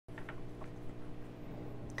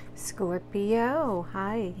Scorpio,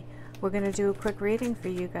 hi. We're going to do a quick reading for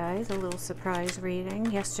you guys, a little surprise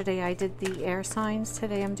reading. Yesterday I did the air signs,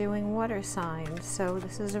 today I'm doing water signs. So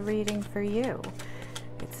this is a reading for you.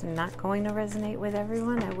 It's not going to resonate with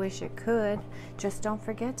everyone. I wish it could. Just don't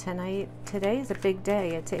forget today is a big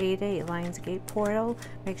day. It's 8/8, Lionsgate portal.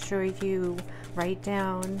 Make sure you write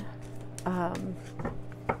down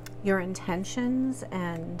your intentions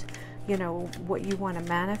and, you know, what you want to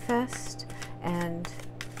manifest. And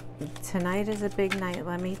tonight is a big night,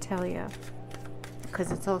 let me tell you,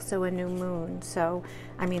 because it's also a new moon. So,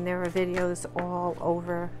 I mean, there are videos all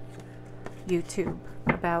over YouTube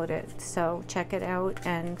about it. So check it out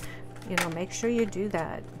and, you know, make sure you do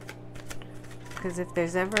that. Because if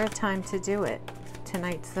there's ever a time to do it,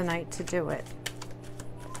 tonight's the night to do it.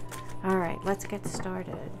 All right, let's get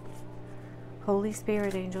started. Holy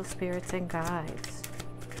Spirit, angel spirits, and guides.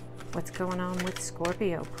 What's going on with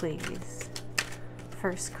Scorpio, please?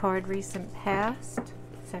 First card, recent past.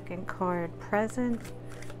 Second card, present.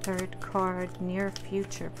 Third card, near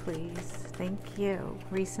future, please. Thank you.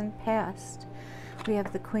 Recent past. We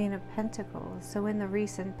have the Queen of Pentacles. So in the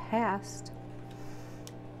recent past,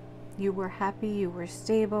 you were happy, you were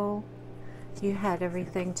stable, you had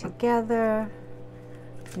everything together,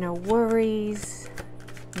 no worries,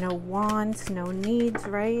 no wants, no needs,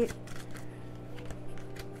 right?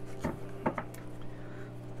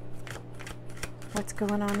 What's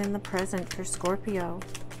going on in the present for Scorpio?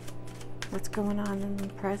 What's going on in the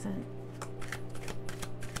present?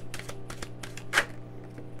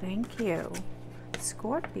 Thank you.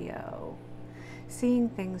 Scorpio. Seeing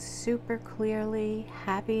things super clearly,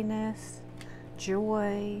 happiness,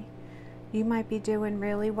 joy. You might be doing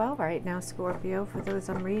really well right now, Scorpio, for those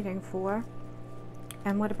I'm reading for.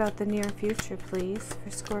 And what about the near future, please,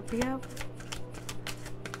 for Scorpio?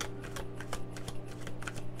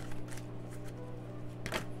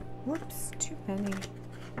 Whoops, too many.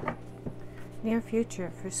 Near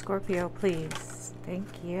future for Scorpio, please.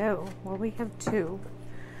 Thank you. Well, we have two.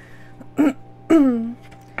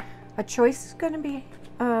 A choice is going to be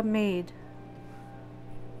made,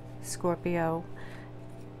 Scorpio.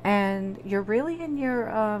 And you're really in your,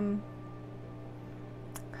 I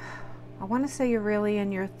want to say you're really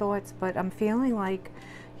in your thoughts, but I'm feeling like,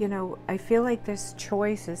 you know, I feel like this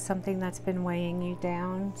choice is something that's been weighing you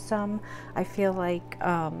down some. I feel like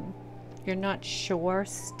you're not sure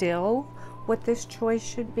still what this choice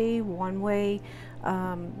should be. One way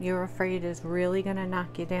you're afraid is really going to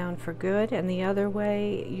knock you down for good, and the other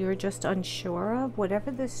way you're just unsure of.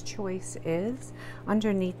 Whatever this choice is,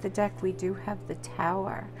 underneath the deck we do have the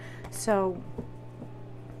Tower. So,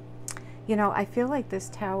 you know, I feel like this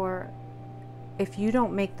Tower, if you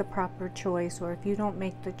don't make the proper choice, or if you don't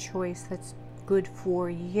make the choice that's good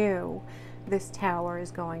for you, this Tower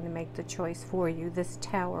is going to make the choice for you. This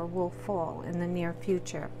Tower will fall in the near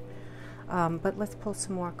future. But let's pull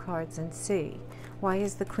some more cards and see. Why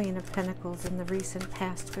is the Queen of Pentacles in the recent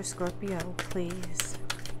past for Scorpio, please?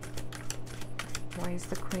 Why is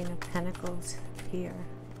the Queen of Pentacles here?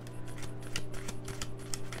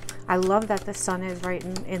 I love that the Sun is right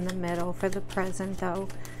in the middle for the present, though.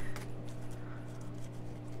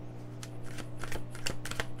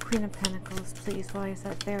 Queen of Pentacles, please. Why is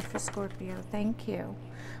that there for Scorpio? Thank you.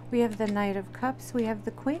 We have the Knight of Cups. We have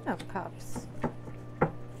the Queen of Cups.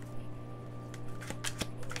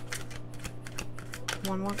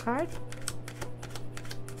 One more card.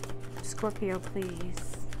 Scorpio,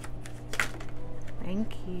 please.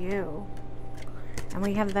 Thank you. And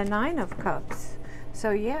we have the Nine of Cups. So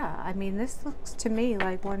yeah, I mean, this looks to me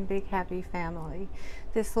like one big happy family.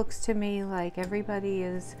 This looks to me like everybody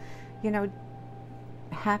is, you know,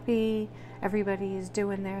 happy. Everybody is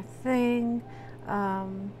doing their thing.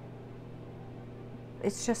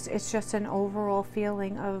 It's just an overall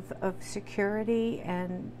feeling of security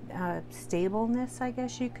and stableness, I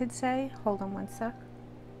guess you could say. Hold on one sec.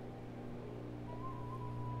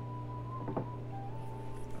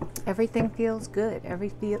 Everything feels good.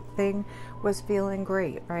 Everything was feeling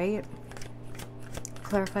great, right?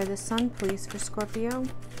 Clarify the Sun, please, for Scorpio.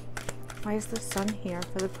 Why is the Sun here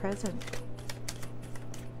for the present?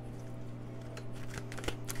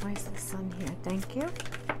 Why is the Sun here? Thank you.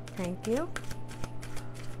 Thank you.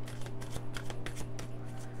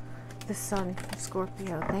 The Sun for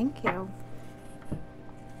Scorpio. Thank you.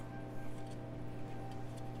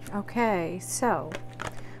 Okay, so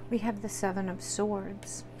we have the Seven of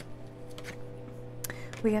Swords.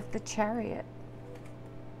 We have the Chariot,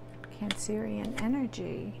 Cancerian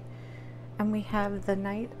energy, and we have the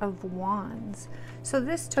Knight of Wands. So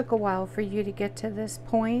this took a while for you to get to this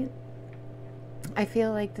point. I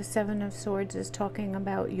feel like the Seven of Swords is talking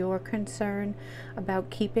about your concern about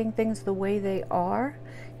keeping things the way they are.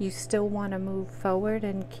 You still want to move forward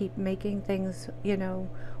and keep making things, you know,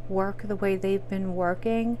 work the way they've been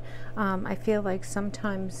working. I feel like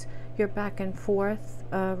sometimes you're back and forth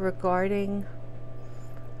regarding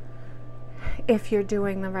if you're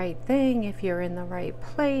doing the right thing, if you're in the right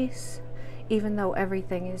place. Even though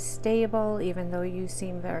everything is stable, even though you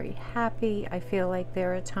seem very happy, I feel like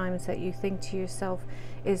there are times that you think to yourself,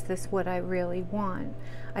 is this what I really want?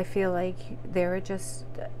 I feel like there are just,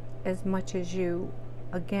 as much as you,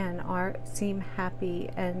 again, seem happy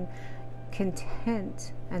and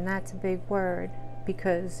content, and that's a big word,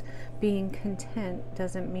 because being content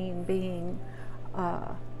doesn't mean being,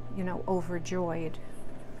 you know, overjoyed.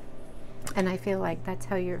 And I feel like that's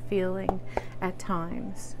how you're feeling at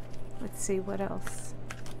times. Let's see what else.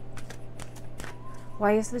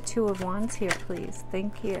 Why is the Two of Wands here, please?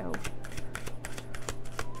 Thank you.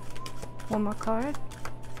 One more card.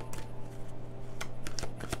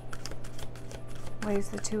 Why is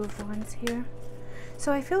the Two of Wands here?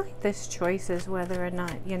 So I feel like this choice is whether or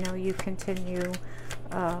not, you know, you continue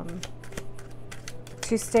to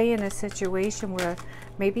stay in a situation where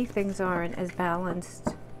maybe things aren't as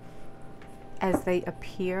balanced as they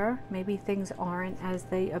appear. Maybe things aren't as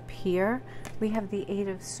they appear. We have the Eight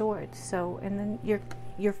of Swords. So, and then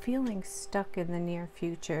you're feeling stuck in the near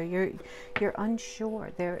future. You're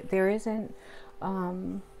unsure. There isn't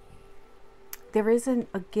a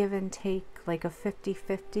give and take, like a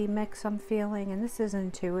 50-50 mix I'm feeling, and this is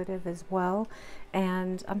intuitive as well.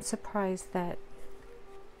 And I'm surprised that,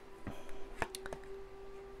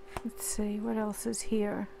 let's see what else is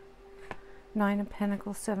here. Nine of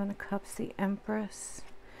Pentacles, Seven of Cups, the Empress.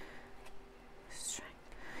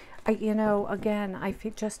 You know, again, I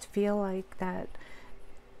just feel like that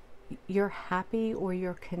you're happy or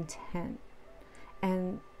you're content,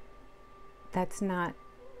 and that's not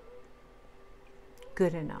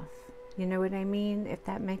good enough. You know what I mean? If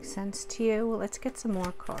that makes sense to you. Well, let's get some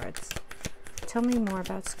more cards. Tell me more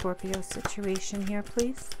about Scorpio's situation here,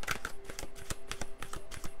 please.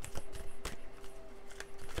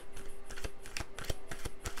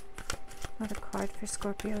 Another card for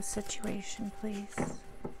Scorpio's situation, please.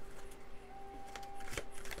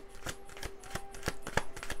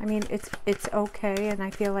 I mean, it's okay, and I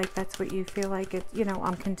feel like that's what you feel like. It, you know,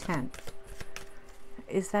 I'm content.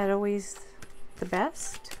 Is that always the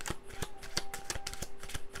best?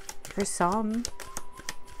 For some.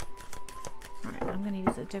 All right, I'm going to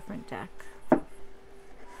use a different deck.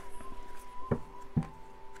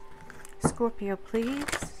 Scorpio,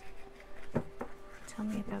 please. Tell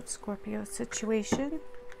me about Scorpio's situation.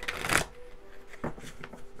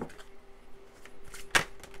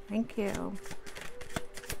 Thank you.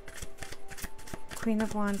 Queen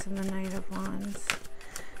of Wands and the Knight of Wands.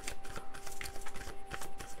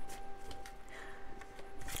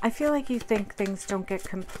 I feel like you think things don't get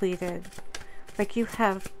completed. Like you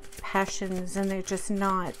have passions and they're just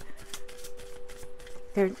not,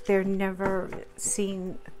 they're never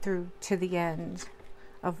seen through to the end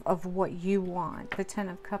of what you want. The Ten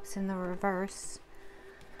of Cups in the reverse.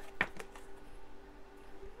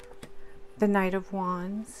 The Knight of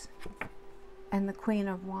Wands and the Queen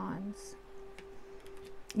of Wands.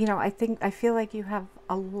 You know, I feel like you have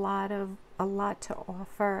a lot to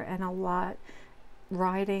offer and a lot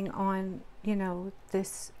riding on, you know,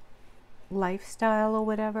 this lifestyle or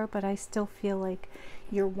whatever, but I still feel like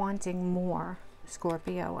you're wanting more,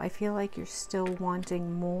 Scorpio. I feel like you're still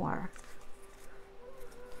wanting more.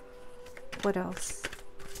 What else?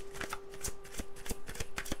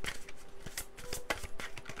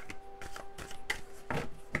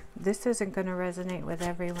 This isn't going to resonate with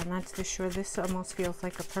everyone, that's for sure. This almost feels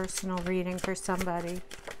like a personal reading for somebody.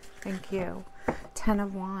 Thank you. Ten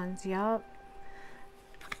of Wands, yup.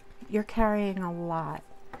 You're carrying a lot.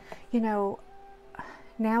 You know,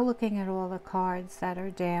 now looking at all the cards that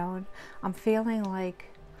are down, I'm feeling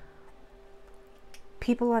like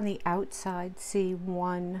people on the outside see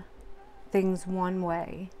things one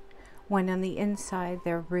way, when on the inside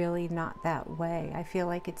they're really not that way. I feel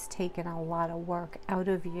like it's taken a lot of work out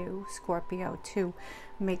of you, Scorpio, to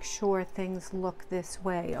make sure things look this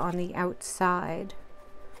way on the outside.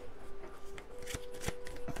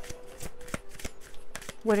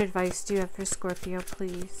 What advice do you have for Scorpio,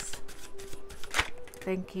 please?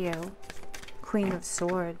 Thank you. Queen of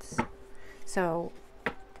Swords. So,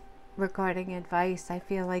 regarding advice, I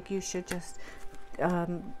feel like you should just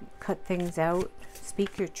cut things out.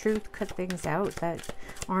 Speak your truth. Cut things out that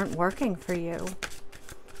aren't working for you.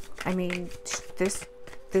 I mean,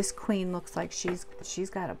 this queen looks like she's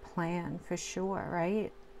got a plan for sure,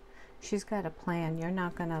 right? She's got a plan. You're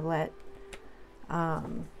not going to let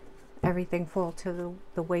everything fall to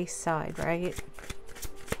the wayside, right?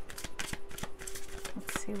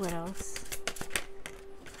 Let's see what else.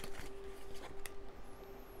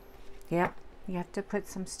 Yep, you have to put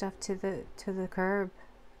some stuff to the curb.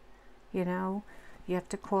 You know, you have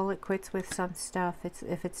to call it quits with some stuff.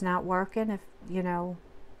 If it's not working, if you know,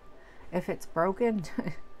 if it's broken,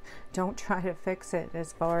 don't try to fix it,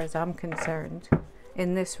 as far as I'm concerned.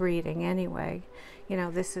 In this reading anyway, you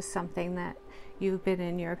know, this is something that you've been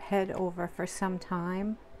in your head over for some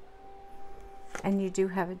time, and you do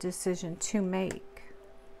have a decision to make.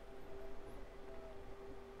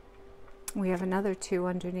 We have another 2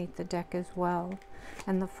 underneath the deck as well,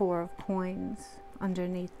 and the 4 of coins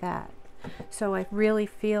underneath that. So I really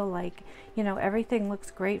feel like, you know, everything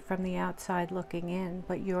looks great from the outside looking in,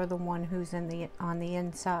 but you're the one who's on the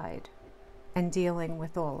inside and dealing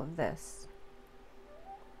with all of this.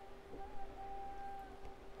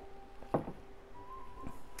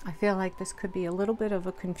 I feel like this could be a little bit of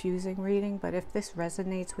a confusing reading, but if this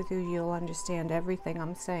resonates with you, you'll understand everything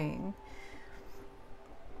I'm saying.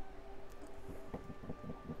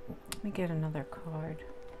 Let me get another card.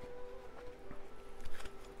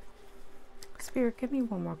 Spirit, give me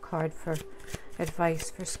one more card for advice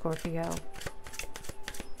for Scorpio.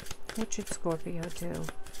 What should Scorpio do?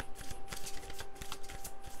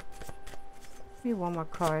 Give me one more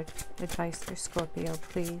card. Advice for Scorpio,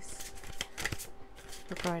 please.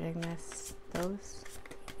 Regarding this. Those.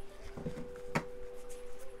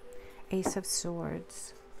 Ace of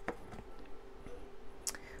Swords.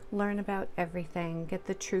 Learn about everything. Get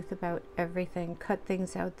the truth about everything. Cut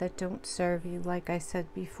things out that don't serve you. Like I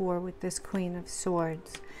said before with this Queen of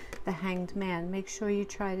Swords, the Hanged Man. Make sure you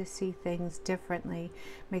try to see things differently.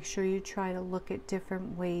 Make sure you try to look at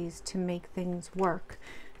different ways to make things work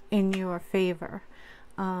in your favor.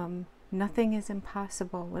 Nothing is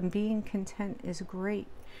impossible, and being content is great.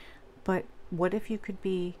 But what if you could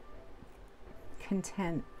be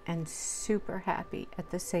content and super happy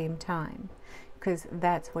at the same time? Because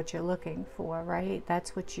that's what you're looking for, right?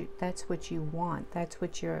 That's what you want. That's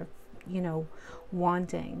what you're, you know,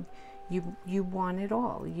 wanting. You want it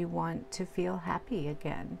all. You want to feel happy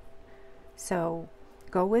again. So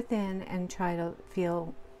go within and try to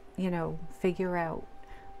feel, you know, figure out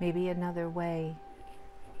maybe another way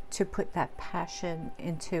to put that passion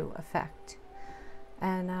into effect.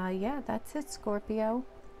 And yeah, that's it, Scorpio.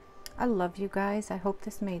 I love you guys. I hope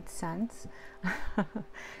this made sense.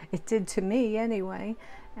 It did to me anyway,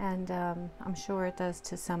 and I'm sure it does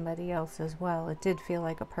to somebody else as well. It did feel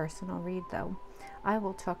like a personal read though. I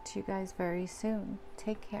will talk to you guys very soon.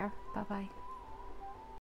 Take care. Bye-bye.